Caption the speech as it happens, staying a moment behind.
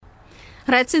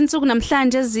Right insuku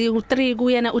namhlanje ezi3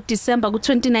 kuyena uDecember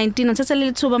ku2019 ngithatha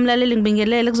leli thuba umlaleli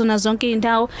ngibingelele kuzona zonke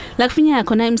indawo la kufinyeka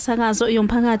khona imisakazo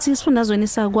yomphakathi isifundazweni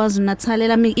saKwaZulu-Natal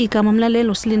lami igama umlaleli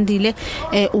usilindile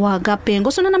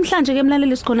wakabhengo sona namhlanje ke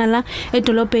umlaleli sikhona la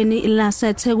edolobheni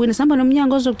laseThekwini sihamba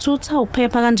nomnyango ozokuthutha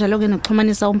uphepha kanjalo ke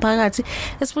nokuxhumanisa umphakathi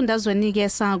esifundazweni ke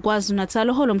saKwaZulu-Natal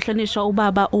oholo umhlonishwa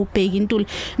ubaba uBheki Ntuli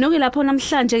noke lapho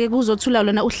namhlanje ke kuzothula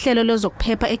lona uhlelo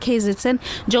lozokuphepha eKZN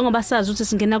njengoba sazi ukuthi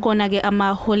singena kona ke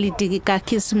holiday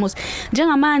kaKhisimusi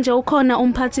njengamanje ukhona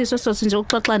umphathiswa sothi nje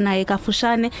uxoxa naye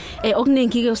kafushane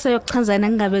okuningi ke useyokuchazana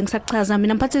ngingabe ngisachaza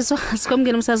mina mphathiswa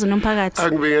sikomkela umsazo nomphakathi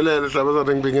angibingelele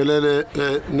hlabazana ngibingelele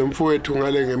nomfowethu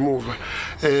ngale ngemuva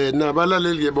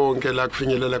nabalaleli ke bonke la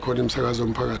kufinyelela khona imsakazo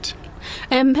omphakathi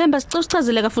Mphemba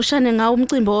sichazile kafushane ngawo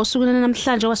umcimbi osukwini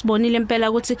namhlanje wasibonile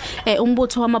impela ukuthi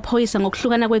umbutho wamaphoyisa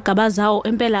ngokuhlukana kwegaba zawo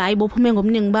impela ayibophume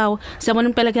ngomningi bawo siyabona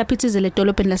impela kuyaphithizela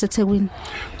edolobheni laseThekwini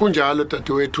kunjalo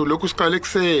dadewethu lokhu siqale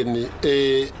ekseni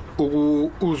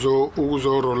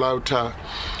uzo roll out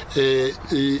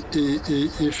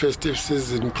i festive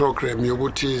season program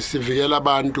yokuthi sivikela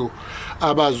abantu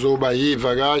abazoba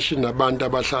yivakashi nabantu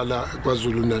abahlala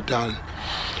KwaZulu-Natal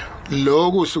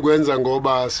lokhu sikwenza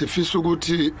ngoba sifisa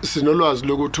ukuthi sinolwazi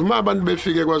lokuthi uma abantu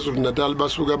befike KwaZulu-Natal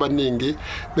basuka abaningi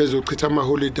bezochitha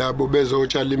amaholiday abo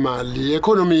bezotshala imali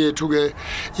economy yethu ke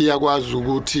iyakwazi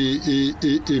ukuthi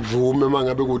ivume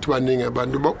mangabe ukuthi baningi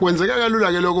abantu kwenzeka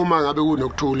kalula ke lokho mangabe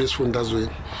kunokuthula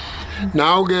esifundazweni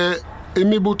nawo ke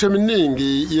imibutho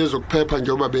eminingi yezokuphepha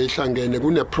njengoba beyihlangene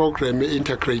kune program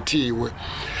eintegratiwe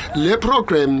le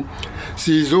program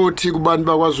sizothi kubantu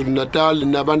bakwaZulu-Natal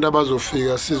nabantu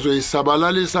abazofika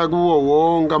sizoyisabalalisa kuwo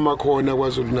wonke amakhona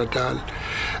kwaZulu-Natal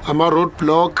ama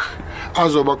roadblock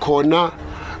azoba khona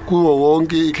kuwo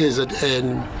wonke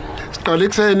iKZN siqale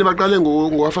ekseni baqale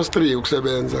ngo-half 3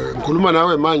 ukusebenza ngikhuluma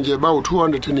nawe manje bawu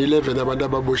 211 abantu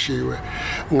ababoshiwe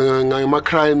ngama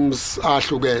crimes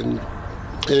ahlukene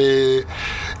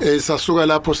sasuka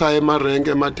lapho saya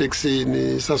emarenke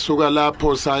emateksini sasuka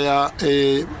lapho saya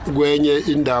kwenye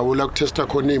indawo la kutesta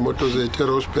khona imoto zethu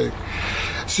eRoseburg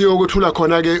siyokuthula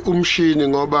khona ke umshini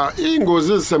ngoba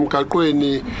ingozi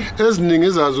ezisemgaqweni eziningi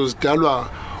zazo zidalwa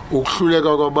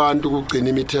ukuhluleka kwabantu ukugcina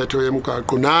imithetho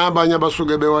yemigaqo nabanye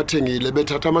abasuke bewathengile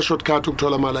bethatha ama shortcut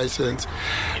ukuthola ama license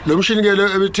lo mshini ke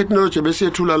le technology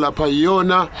besiyethula lapha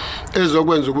iyona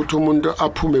ezokwenza ukuthi umuntu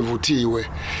aphume evuthiwe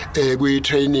kwi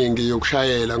training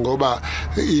yokushayela ngoba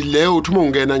leyo uthi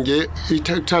ungena nje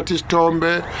ithatha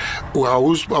isithombe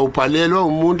awubhalelwa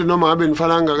umuntu noma ngabe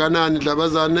nifananga kanani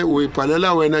dlabazane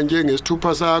uyibhalela wena nje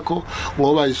ngesithupha sakho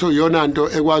ngoba iyona into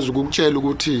ekwazi ukukutshela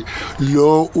ukuthi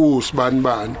lo usibani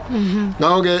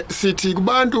Now ke sithi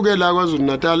kubantu ke la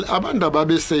KwaZulu-Natal abantu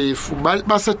ababe safe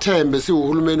basethembe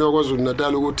siuhulumeni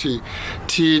wakwaZulu-Natal ukuthi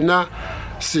thina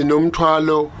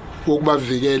sinomthwalo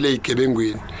wokubavikela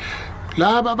ezigebengwini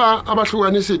laba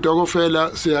abahlukanisa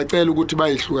idokofela siyacela ukuthi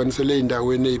bayihlukanisele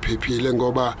indaweni eziphephile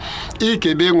ngoba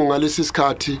igebengu ngalesi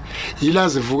sikhathi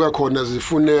yilazivuka khona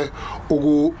zifune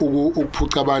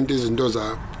ukuphuca abantu izinto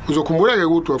zabo uzokhumbula ke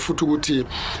ukuthi wafuthi ukuthi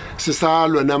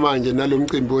sisalwa namanje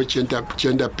nalomcimbi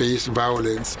we-gender based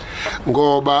violence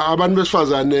ngoba abantu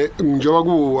besifazane njengoba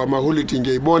ku amaholiday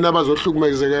nje ibona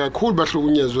abazohlukumezeka kakhulu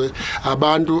bahlukunyezwe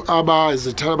abantu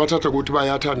bathatha ukuthi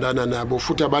bayathandana nabo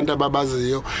futhi abantu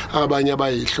ababaziyo abanye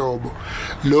abayihlobo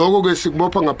lokho ke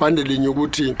sikubopha ngaphandle linye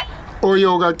ukuthi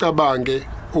oyokacabange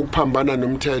ukuphambana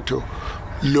nomthetho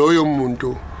loyo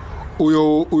muntu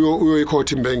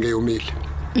uyoyikhotha imbenge yomile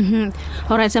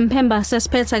Alright Mphemba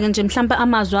sesiphetha ke nje mhlawumbe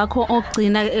amazwi akho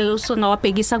ogcina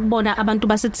usungawabhekisa kubona abantu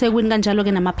baseThekwini kanjalo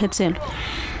ke namaphethelo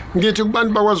Ngithi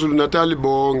kubantu bakwaZulu-Natal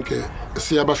bonke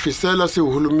siyabafisela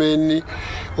siuhulumeni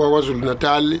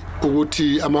wakwaZulu-Natal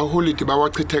ukuthi amaholiday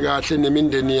bawachithe kahle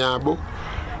nemindeni yabo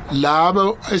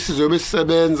labo esizobe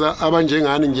sisebenza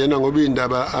abanjengani njena ngoba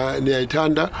indaba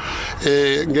niyayithanda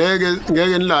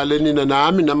ngeke nilale nina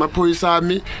nami namaphoyisa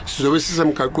ami sizobe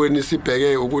sisemgaqweni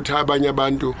sibheke ukuthi abanye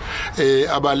abantu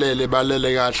balele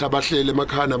kahle abahlele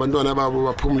emakhaya abantwana babo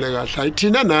baphumule kahle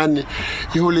ayithina nani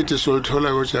iholiday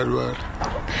solithola ngoJanuary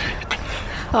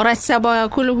Alright siyabonga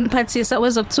kakhulu kumphathisa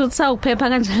wezokuthutha ukuphepha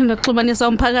kanjalo nokuxhumanisa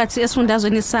umphakathi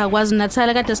esifundazweni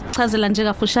saKwaZulu-Natal kade sichazela nje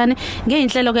kafushane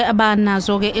ngeinhlelo ke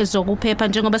abanazo ke ezokuphepha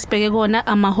njengoba sibheke kona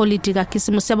ama-holiday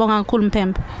kaKhisimusi siyabonga kakhulu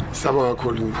Mphemba Siyabonga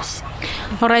kakhulu Nkosi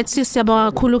Alright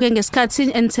siyabonga kakhulu ke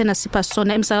ngesikhathi enthena sipha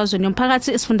sona emsakazweni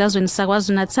yomphakathi esifundazweni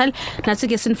saKwaZulu-Natal nathi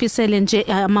ke sinifisele nje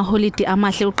ama-holiday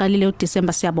amahle uqalile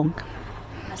uDecember siyabonga